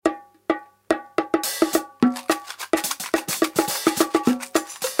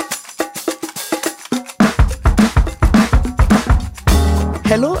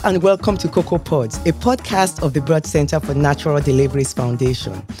and welcome to Cocoa Pods, a podcast of the Broad Center for Natural Deliveries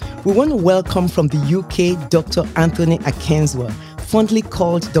Foundation. We want to welcome from the UK Dr. Anthony Akenswa, fondly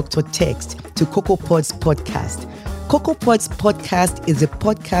called Dr. Text, to Cocoa Pods podcast. Cocoa Pods podcast is a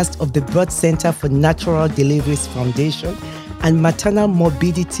podcast of the Broad Center for Natural Deliveries Foundation and Maternal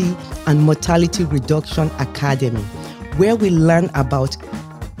Morbidity and Mortality Reduction Academy, where we learn about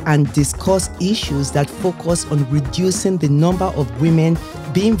and discuss issues that focus on reducing the number of women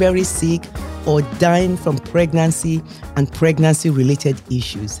being very sick or dying from pregnancy and pregnancy-related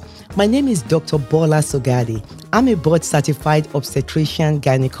issues. My name is Dr. Bola Sogade. I'm a board-certified obstetrician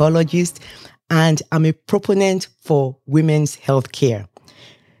gynecologist, and I'm a proponent for women's health care.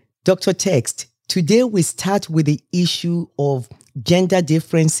 Dr. Text, today we start with the issue of gender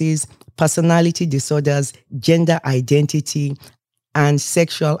differences, personality disorders, gender identity, and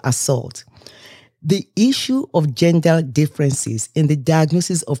sexual assault. The issue of gender differences in the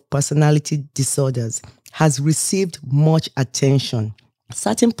diagnosis of personality disorders has received much attention.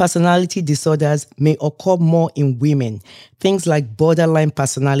 Certain personality disorders may occur more in women, things like borderline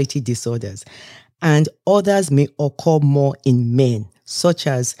personality disorders, and others may occur more in men, such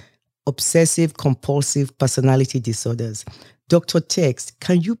as obsessive-compulsive personality disorders. Dr. Text,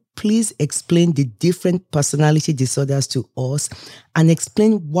 can you please explain the different personality disorders to us and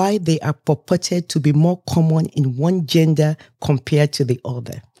explain why they are purported to be more common in one gender compared to the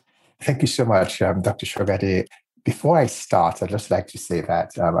other? Thank you so much, Dr. Shogade. Before I start, I'd just like to say that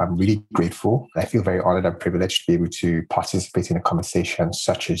I'm really grateful. I feel very honored and privileged to be able to participate in a conversation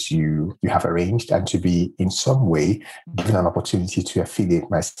such as you have arranged, and to be in some way given an opportunity to affiliate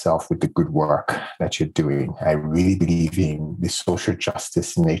myself with the good work that you're doing. I really believe in the social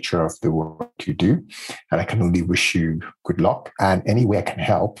justice nature of the work you do, and I can only wish you good luck. And any way I can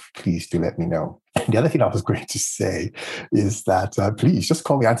help, please do let me know. The other thing I was going to say is that please just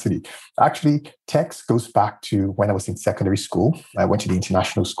call me Anthony. Actually, Text goes back to when I was in secondary school. I went to the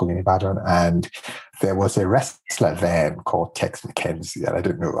international school in Ibadan, and there was a wrestler then called Tex McKenzie. And I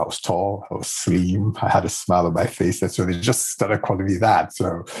don't know, I was tall, I was slim, I had a smile on my face. And so they just started calling me that.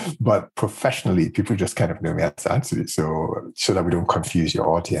 So, but professionally, people just kind of know me as Anthony. So that we don't confuse your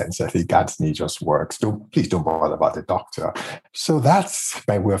audience, I think Anthony just works. Please don't bother about the doctor. So that's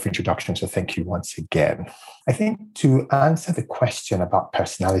my way of introduction. So thank you once again. I think to answer the question about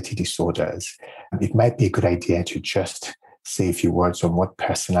personality disorders, it might be a good idea to just say a few words on what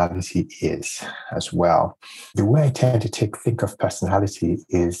personality is as well. The way I tend to think of personality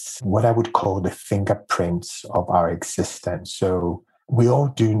is what I would call the fingerprints of our existence. So we all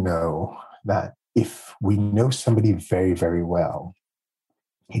do know that if we know somebody very, very well,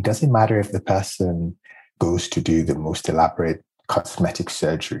 it doesn't matter if the person goes to do the most elaborate cosmetic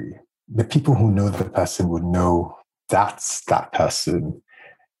surgery. The people who know the person would know that's that person,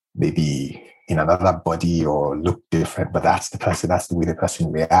 maybe in another body or look different, but that's the person, that's the way the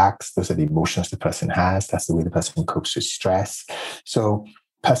person reacts. Those are the emotions the person has. That's the way the person copes with stress. So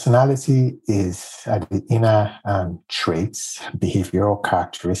personality is the inner traits, behavioral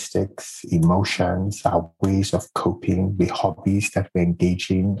characteristics, emotions, our ways of coping, the hobbies that we engage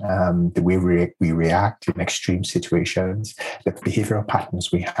in, the way we react in extreme situations, the behavioral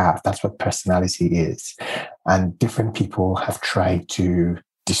patterns we have. That's what personality is. And different people have tried to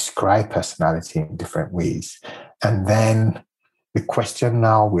describe personality in different ways. And then the question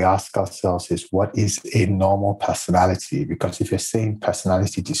now we ask ourselves is, what is a normal personality? Because if you're saying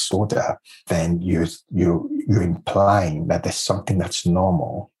personality disorder, then you're implying that there's something that's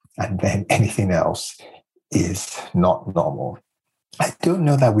normal, and then anything else is not normal. I don't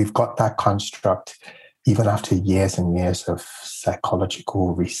know that we've got that construct even after years and years of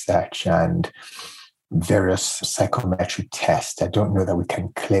psychological research and various psychometric tests. I don't know that we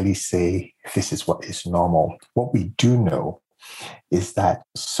can clearly say this is what is normal. What we do know is that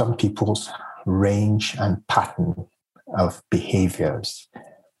some people's range and pattern of behaviors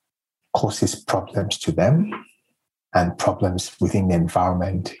causes problems to them and problems within the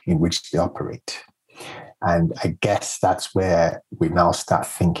environment in which they operate. And I guess that's where we now start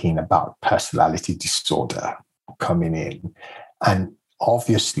thinking about personality disorder coming in. And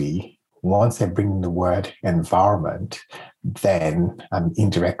obviously, once I bring in the word environment, then I'm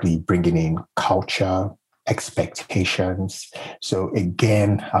indirectly bringing in culture, expectations. So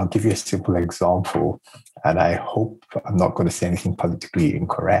again, I'll give you a simple example, and I hope I'm not going to say anything politically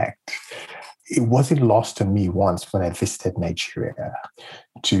incorrect. It wasn't lost on me once when I visited Nigeria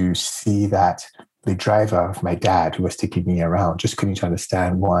to see that the driver of my dad, who was taking me around, just couldn't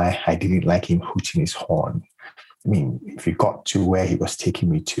understand why I didn't like him hooting his horn. I mean, if you got to where he was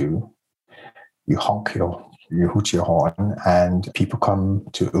taking me to, you honk your you hoot your horn and people come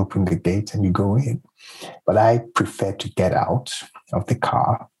to open the gate and you go in. But I prefer to get out of the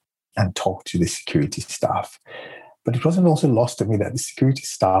car and talk to the security staff. But it wasn't also lost to me that the security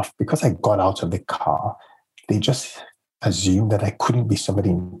staff, because I got out of the car, they just assumed that I couldn't be somebody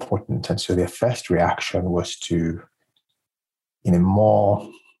important. And so their first reaction was to, in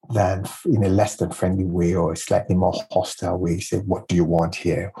a less than friendly way or a slightly more hostile way, say, what do you want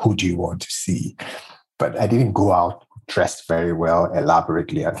here? Who do you want to see? But I didn't go out dressed very well,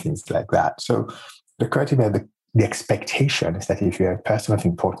 elaborately, and things like that. So the criteria, the expectation is that if you're a person of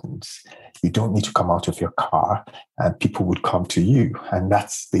importance, you don't need to come out of your car and people would come to you. And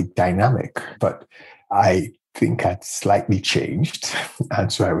that's the dynamic. But I think I'd slightly changed.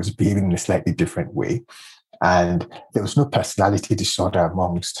 And so I was behaving in a slightly different way. And there was no personality disorder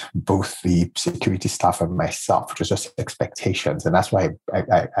amongst both the security staff and myself, it was just expectations. And that's why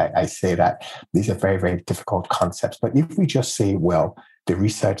I say that these are very, very difficult concepts. But if we just say, well, the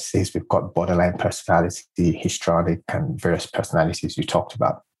research says we've got borderline personality, histrionic, and various personalities you talked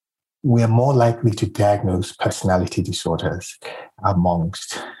about, we're more likely to diagnose personality disorders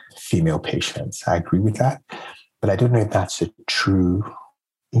amongst female patients. I agree with that. But I don't know if that's a true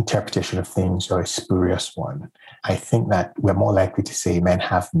interpretation of things or a spurious one. I think that we're more likely to say men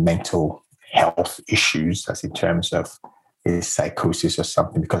have mental health issues, as in terms of a psychosis or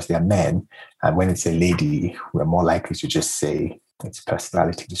something, because they're men. And when it's a lady, we're more likely to just say it's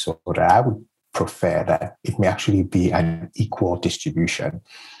personality disorder. I would prefer that it may actually be an equal distribution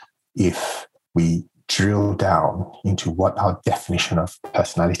if we drill down into what our definition of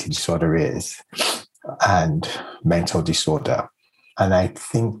personality disorder is and mental disorder. And I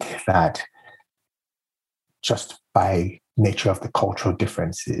think that just by nature of the cultural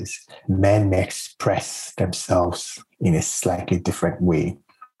differences, men may express themselves in a slightly different way.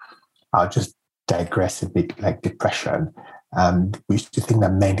 I'll just digress a bit, like depression. We used to think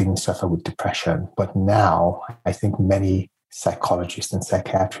that men didn't suffer with depression, but now I think many psychologists and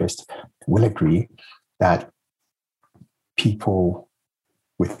psychiatrists will agree that people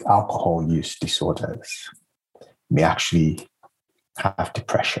with alcohol use disorders may actually have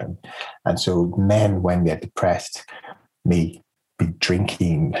depression. And so men, when they're depressed, may be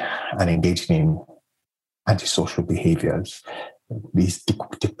drinking and engaging in antisocial behaviors, these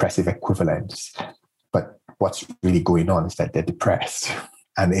depressive equivalents. But what's really going on is that they're depressed.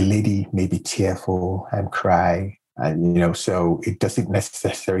 And a lady may be tearful and cry. And, so it doesn't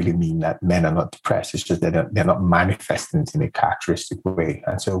necessarily mean that men are not depressed. It's just that they're not manifesting it in a characteristic way.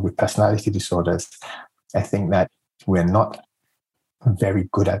 And so with personality disorders, I think that we're not very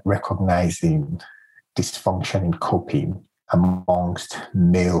good at recognizing dysfunction in coping amongst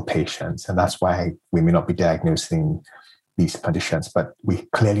male patients. And that's why we may not be diagnosing these conditions. But we're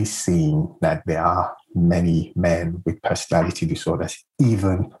clearly seeing that there are many men with personality disorders,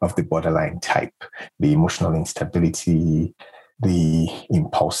 even of the borderline type, the emotional instability, the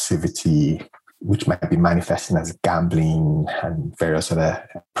impulsivity, which might be manifesting as gambling and various other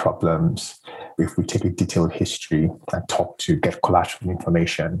problems. If we take a detailed history and get collateral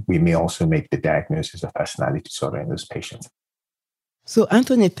information, we may also make the diagnosis of personality disorder in those patients. So,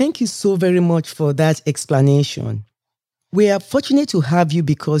 Anthony, thank you so very much for that explanation. We are fortunate to have you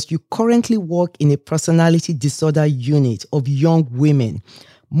because you currently work in a personality disorder unit of young women,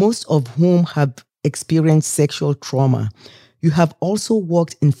 most of whom have experienced sexual trauma. You have also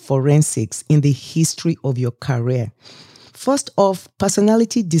worked in forensics in the history of your career. First off,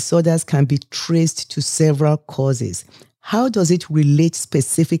 personality disorders can be traced to several causes. How does it relate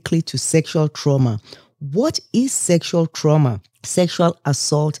specifically to sexual trauma? What is sexual trauma, sexual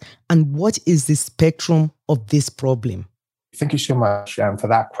assault, and what is the spectrum of this problem? Thank you so much for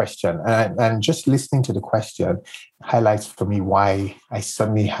that question. And just listening to the question highlights for me why I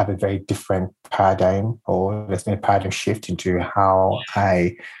suddenly have a very different paradigm, or there's been a paradigm shift into how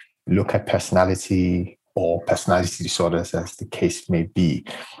I look at personality or personality disorders, as the case may be.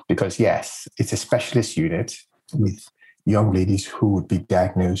 Because yes, it's a specialist unit with young ladies who would be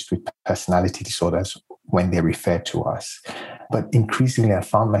diagnosed with personality disorders when they're referred to us. But increasingly, I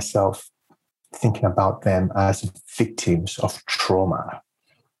found myself thinking about them as victims of trauma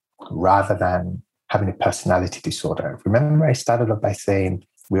rather than having a personality disorder. Remember, I started off by saying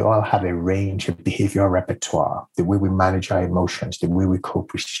we all have a range of behavioral repertoire, the way we manage our emotions, the way we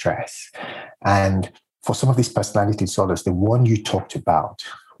cope with stress. And for some of these personality disorders, the one you talked about,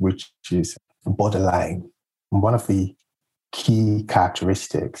 which is borderline, one of the key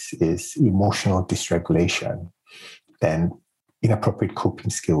characteristics is emotional dysregulation. Then inappropriate coping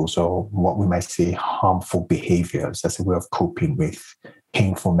skills, or what we might say harmful behaviors as a way of coping with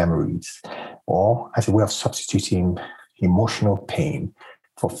painful memories. or as a way of substituting emotional pain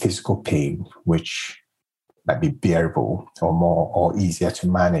for physical pain, which might be bearable or more or easier to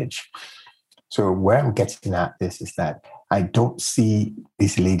manage. So where I'm getting at this is that I don't see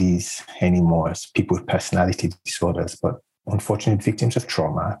these ladies anymore as people with personality disorders, but unfortunate victims of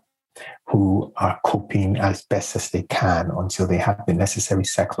trauma who are coping as best as they can until they have the necessary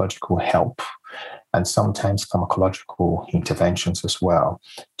psychological help and sometimes pharmacological interventions as well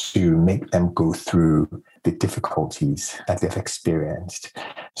to make them go through the difficulties that they've experienced.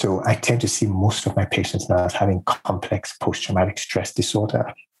 So I tend to see most of my patients now as having complex post-traumatic stress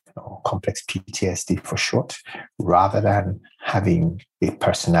disorder, or complex PTSD for short, rather than having a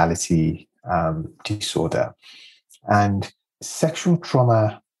personality disorder. And sexual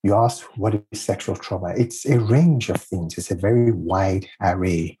trauma, you asked, what is sexual trauma? It's a range of things. It's a very wide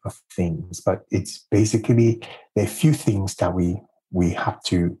array of things, but it's basically, there are a few things that we have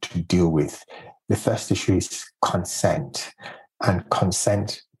to deal with. The first issue is consent, and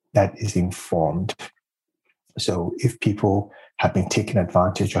consent that is informed. So if people have been taken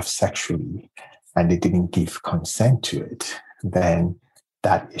advantage of sexually and they didn't give consent to it, then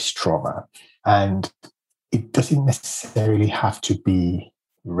that is trauma. And it doesn't necessarily have to be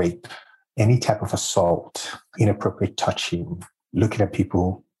rape. Any type of assault, inappropriate touching, looking at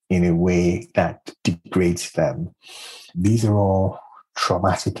people in a way that degrades them. These are all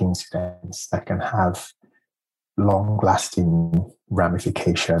traumatic incidents that can have long-lasting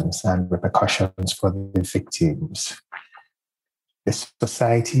ramifications and repercussions for the victims. The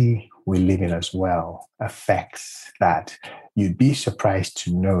society we live in as well affects that. You'd be surprised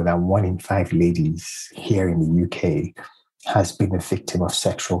to know that 1 in 5 ladies here in the UK has been a victim of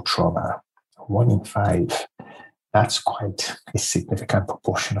sexual trauma. 1 in 5. That's quite a significant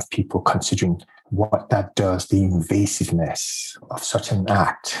proportion of people, considering what that does, the invasiveness of such an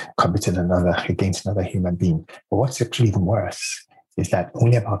act committed against another human being. But what's actually even worse is that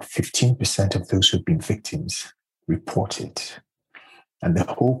only about 15% of those who've been victims report it. And the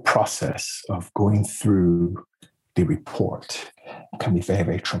whole process of going through the report can be very,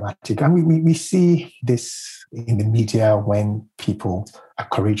 very traumatic. And we see this in the media when people are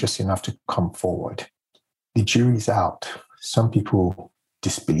courageous enough to come forward. The jury's out. Some people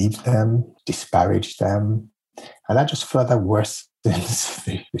disbelieve them, disparage them, and that just further worsens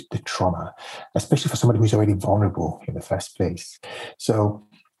the trauma, especially for somebody who's already vulnerable in the first place. So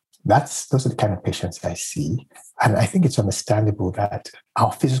those are the kind of patients I see. And I think it's understandable that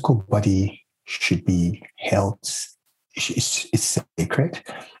our physical body should be held, it's sacred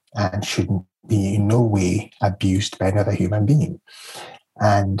and shouldn't be in no way abused by another human being.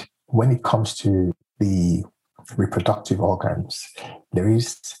 And when it comes to the reproductive organs, there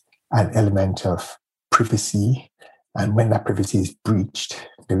is an element of privacy. And when that privacy is breached,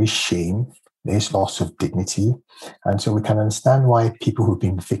 there is shame, there is loss of dignity. And so we can understand why people who've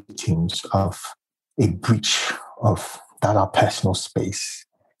been victims of a breach of that our personal space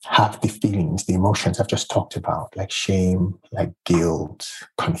have the feelings, the emotions I've just talked about, like shame, like guilt,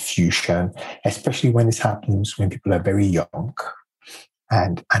 confusion, especially when this happens when people are very young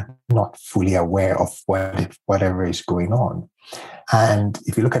and not fully aware of whatever is going on. And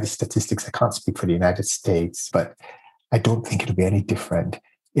if you look at the statistics, I can't speak for the United States, but I don't think it'll be any different.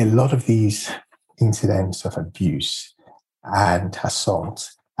 A lot of these incidents of abuse and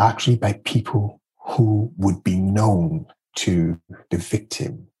assault are actually by people who would be known to the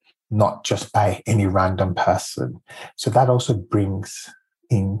victim, not just by any random person. So that also brings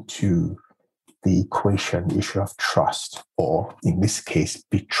into the equation the issue of trust, or in this case,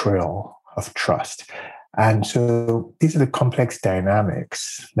 betrayal of trust. And so these are the complex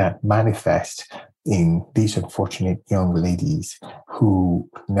dynamics that manifest in these unfortunate young ladies who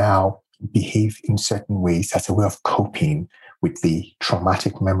now behave in certain ways as a way of coping with the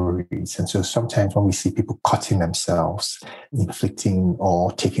traumatic memories. And so sometimes when we see people cutting themselves, inflicting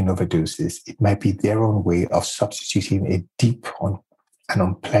or taking overdoses, it might be their own way of substituting a deep and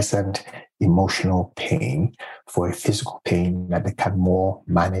unpleasant emotional pain for a physical pain that they can more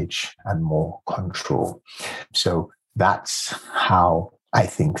manage and more control. So that's how I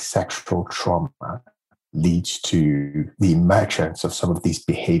think sexual trauma leads to the emergence of some of these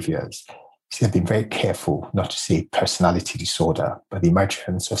behaviors. See, I've been very careful not to say personality disorder, but the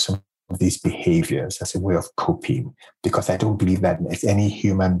emergence of some of these behaviors as a way of coping, because I don't believe that there's any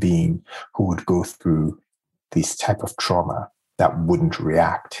human being who would go through this type of trauma that wouldn't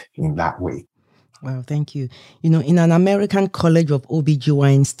react in that way. Well, thank you. In an American College of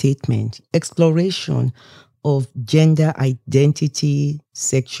OBGYN statement, exploration of gender identity,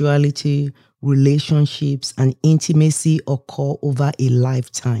 sexuality, relationships, and intimacy occur over a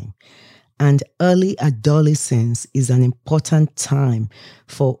lifetime. and early adolescence is an important time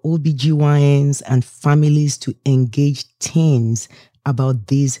for OBGYNs and families to engage teens about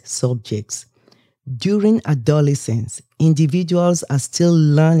these subjects. During adolescence, individuals are still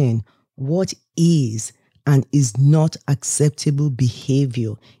learning what is and is not acceptable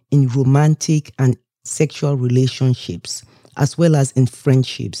behavior in romantic and sexual relationships, as well as in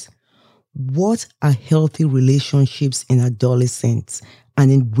friendships. What are healthy relationships in adolescents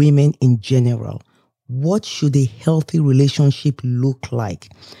and in women in general? What should a healthy relationship look like?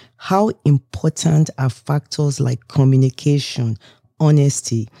 How important are factors like communication,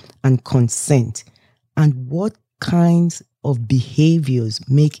 honesty, and consent? And what kinds of behaviors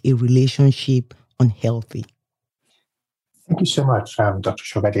make a relationship unhealthy? Thank you so much, Dr.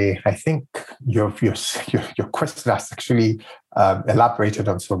 Shogade. I think your question has actually elaborated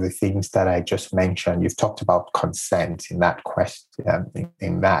on some of the things that I just mentioned. You've talked about consent in that question.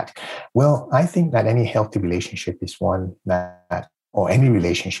 Well, I think that any healthy relationship is one that, or any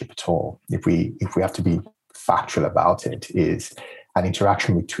relationship at all, if we have to be factual about it, is an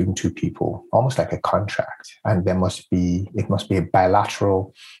interaction between two people, almost like a contract. And it must be a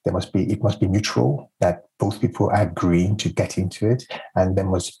bilateral, it must be mutual, that both people are agreeing to get into it. And there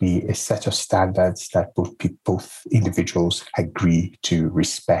must be a set of standards that both individuals agree to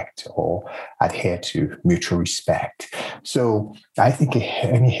respect or adhere to, mutual respect. So I think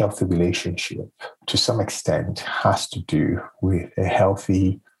any healthy relationship, to some extent, has to do with a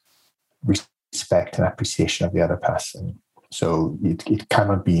healthy respect and appreciation of the other person. So it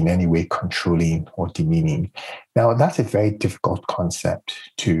cannot be in any way controlling or demeaning. Now, that's a very difficult concept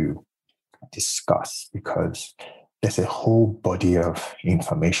to discuss because there's a whole body of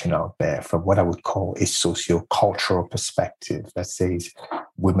information out there from what I would call a socio-cultural perspective that says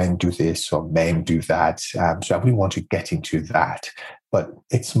women do this or men do that. So I wouldn't want to get into that. But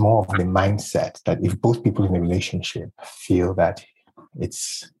it's more of the mindset that if both people in a relationship feel that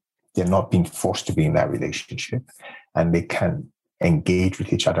they're not being forced to be in that relationship and they can engage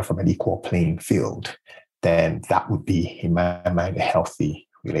with each other from an equal playing field, then that would be, in my mind, a healthy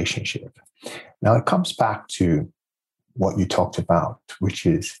relationship. Now, it comes back to what you talked about, which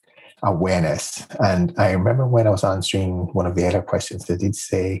is awareness. And I remember when I was answering one of the other questions, they did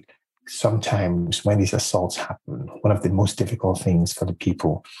say sometimes when these assaults happen, one of the most difficult things for the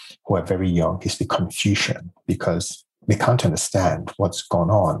people who are very young is the confusion, because they can't understand what's gone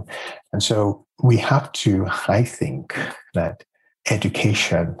on. And so we have to, I think, that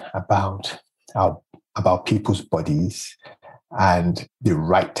education about people's bodies and the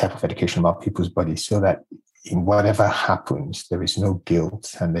right type of education about people's bodies, so that in whatever happens, there is no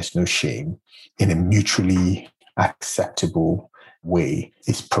guilt and there's no shame, in a mutually acceptable way,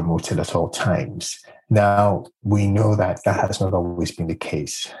 is promoted at all times. Now, we know that has not always been the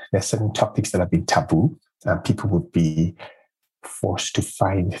case. There are certain topics that have been taboo, and people would be forced to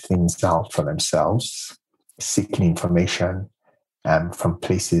find things out for themselves, seeking information from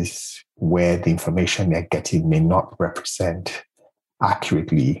places where the information they're getting may not represent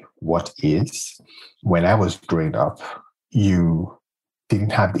accurately what is. When I was growing up, you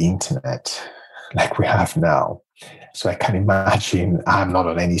didn't have the internet like we have now. So I can imagine, I'm not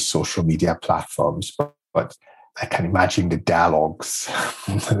on any social media platforms, but I can imagine the dialogues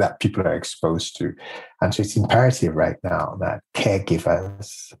that people are exposed to. And so it's imperative right now that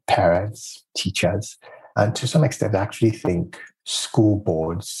caregivers, parents, teachers, and to some extent, I actually think school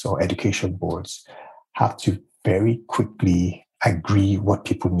boards or education boards have to very quickly agree what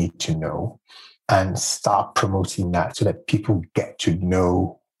people need to know and start promoting that so that people get to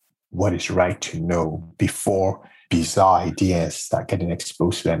know what is right to know before bizarre ideas start getting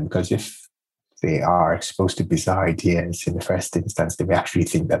exposed to them. Because if they are exposed to bizarre ideas in the first instance, they may actually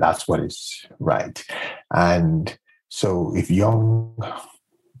think that that's what is right. And so if young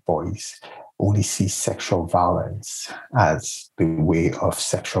boys only see sexual violence as the way of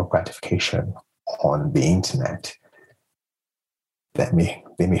sexual gratification on the internet, they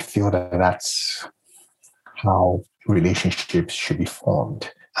may feel that that's how relationships should be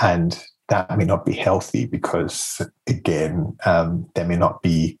formed. And that may not be healthy because, again, there may not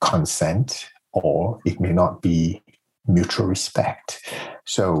be consent, or it may not be mutual respect.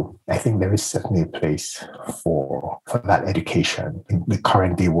 So I think there is certainly a place for that education in the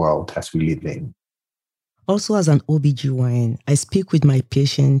current day world as we live in. Also, as an OBGYN, I speak with my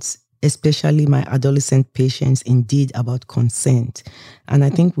patients, especially my adolescent patients, indeed about consent. And I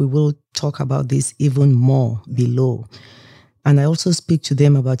think we will talk about this even more below. And I also speak to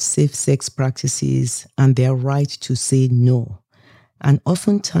them about safe sex practices and their right to say no. And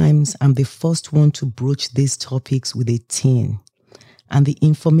oftentimes, I'm the first one to broach these topics with a teen. And the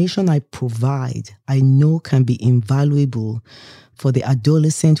information I provide, I know can be invaluable for the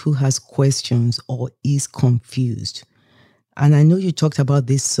adolescent who has questions or is confused. And I know you talked about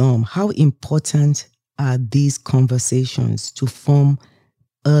this some. How important are these conversations to form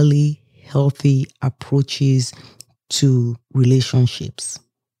early, healthy approaches to relationships?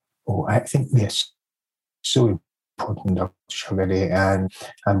 Oh, I think yes, so important, Dr. Shogade, and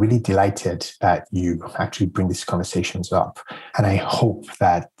I'm really delighted that you actually bring these conversations up. And I hope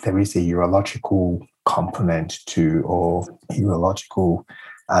that there is a urological component to, or urological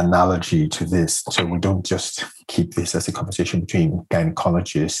analogy to this. So we don't just keep this as a conversation between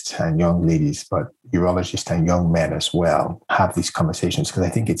gynecologists and young ladies, but urologists and young men as well have these conversations, because I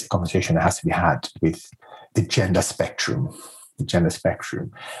think it's a conversation that has to be had with the gender spectrum. The gender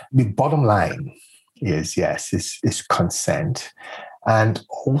spectrum. The bottom line is, yes, is consent. And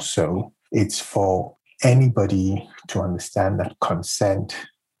also it's for anybody to understand that consent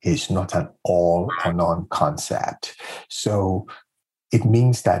is not an all or none concept. So it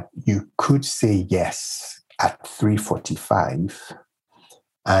means that you could say yes at 3:45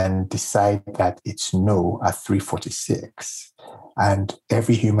 and decide that it's no at 3:46. And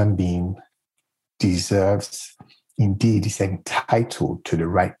every human being deserves, indeed, is entitled to the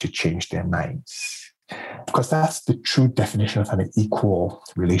right to change their minds. Because that's the true definition of an equal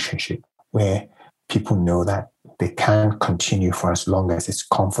relationship, where people know that they can continue for as long as it's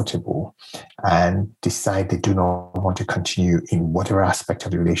comfortable and decide they do not want to continue in whatever aspect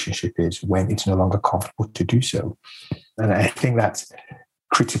of the relationship is when it's no longer comfortable to do so. And I think that's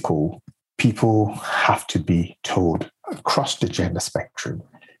critical. People have to be told across the gender spectrum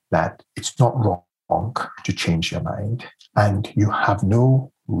that it's not wrong to change your mind, and you have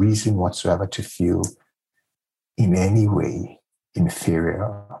no reason whatsoever to feel in any way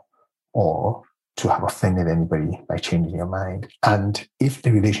inferior or to have offended anybody by changing your mind. And if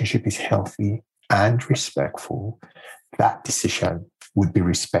the relationship is healthy and respectful, that decision would be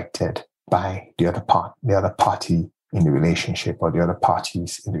respected by the other party in the relationship, or the other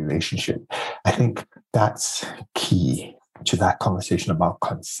parties in the relationship. I think that's key to that conversation about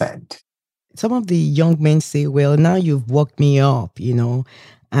consent. Some of the young men say, well, now you've woke me up,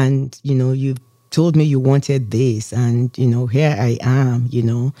 and, you've told me you wanted this, and, here I am,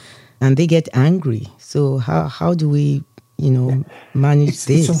 and they get angry. So how do we, manage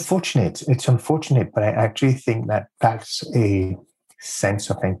this? It's unfortunate. It's unfortunate, but I actually think that that's a sense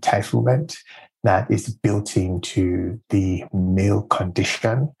of entitlement that is built into the male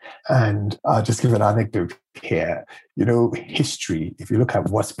condition. And I'll just give an anecdote here. History, if you look at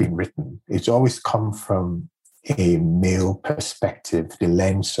what's been written, it's always come from a male perspective, the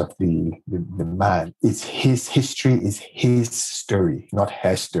lens of the man. It's his history, is his story, not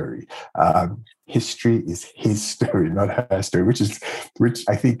her story. History is his story, not her story, which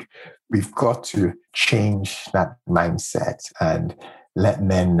I think we've got to change that mindset and let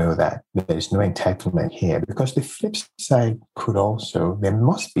men know that there's no entitlement here. Because the flip side could also, there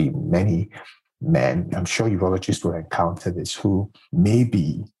must be many men, I'm sure urologists will encounter this, who may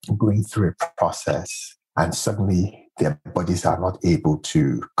be going through a process and suddenly their bodies are not able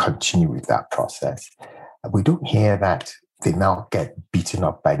to continue with that process. We don't hear that they now get beaten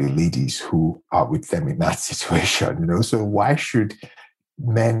up by the ladies who are with them in that situation. So why should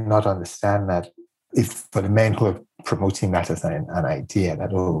men not understand that, if for the men who are promoting that as an idea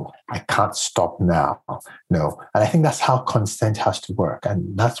that, oh, I can't stop now. No. And I think that's how consent has to work.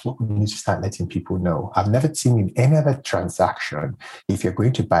 And that's what we need to start letting people know. I've never seen in any other transaction, if you're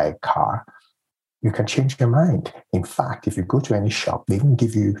going to buy a car, you can change your mind. In fact, if you go to any shop, they can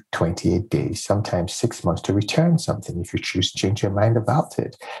give you 28 days, sometimes 6 months to return something if you choose to change your mind about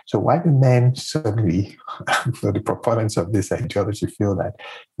it. So why do men suddenly, for the proponents of this ideology, feel that,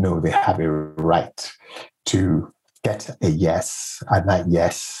 no, they have a right to get a yes, and that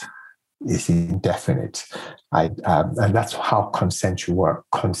yes is indefinite? And that's how consent should work.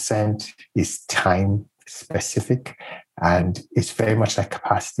 Consent is time specific, and it's very much like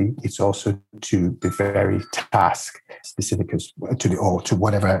capacity. It's also to the very task specific to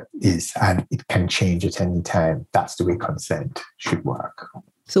whatever is, and it can change at any time. That's the way consent should work.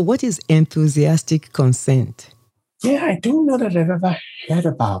 So what is enthusiastic consent? Yeah, I don't know that I've ever heard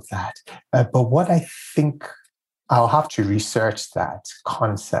about that. But what I think, I'll have to research that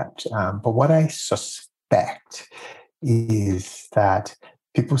concept. But what I suspect is that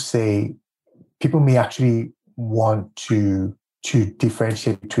people may actually want to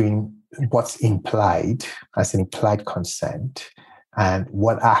differentiate between what's implied as an implied consent and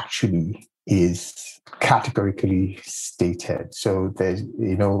what actually is categorically stated. So there's,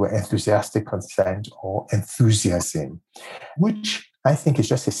 enthusiastic consent or enthusiasm, which I think it's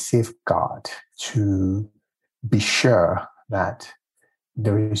just a safeguard to be sure that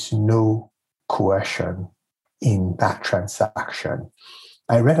there is no coercion in that transaction.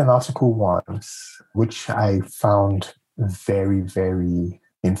 I read an article once, which I found very, very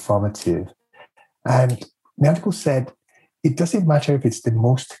informative. And the article said, it doesn't matter if it's the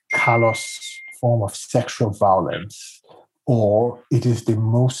most callous form of sexual violence or it is the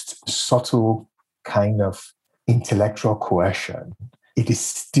most subtle kind of intellectual coercion. It is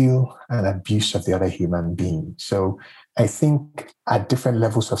still an abuse of the other human being. So I think at different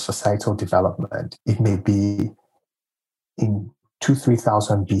levels of societal development, it may be in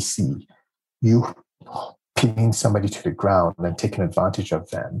 3,000 BC, you pinning somebody to the ground and taking advantage of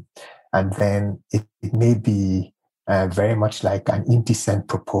them. And then it may be very much like an indecent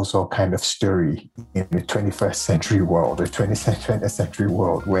proposal kind of story in the 21st century world, the 20th century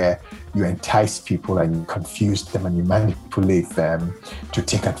world, where you entice people and you confuse them and you manipulate them to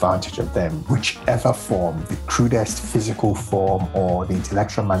take advantage of them, whichever form, the crudest physical form or the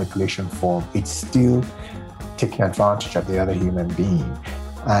intellectual manipulation form, it's still taking advantage of the other human being.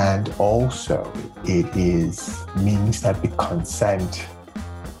 And also it means that the consent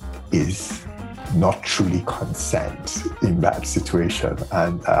is not truly consent in that situation.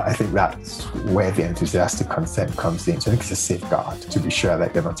 And I think that's where the enthusiastic consent comes in. So I think it's a safeguard to be sure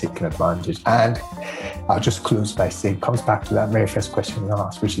that they're not taking advantage. And I'll just close by saying, it comes back to that very first question you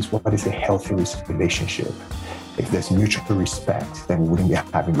asked, which is what is a healthy relationship? If there's mutual respect, then we wouldn't be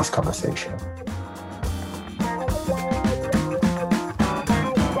having this conversation.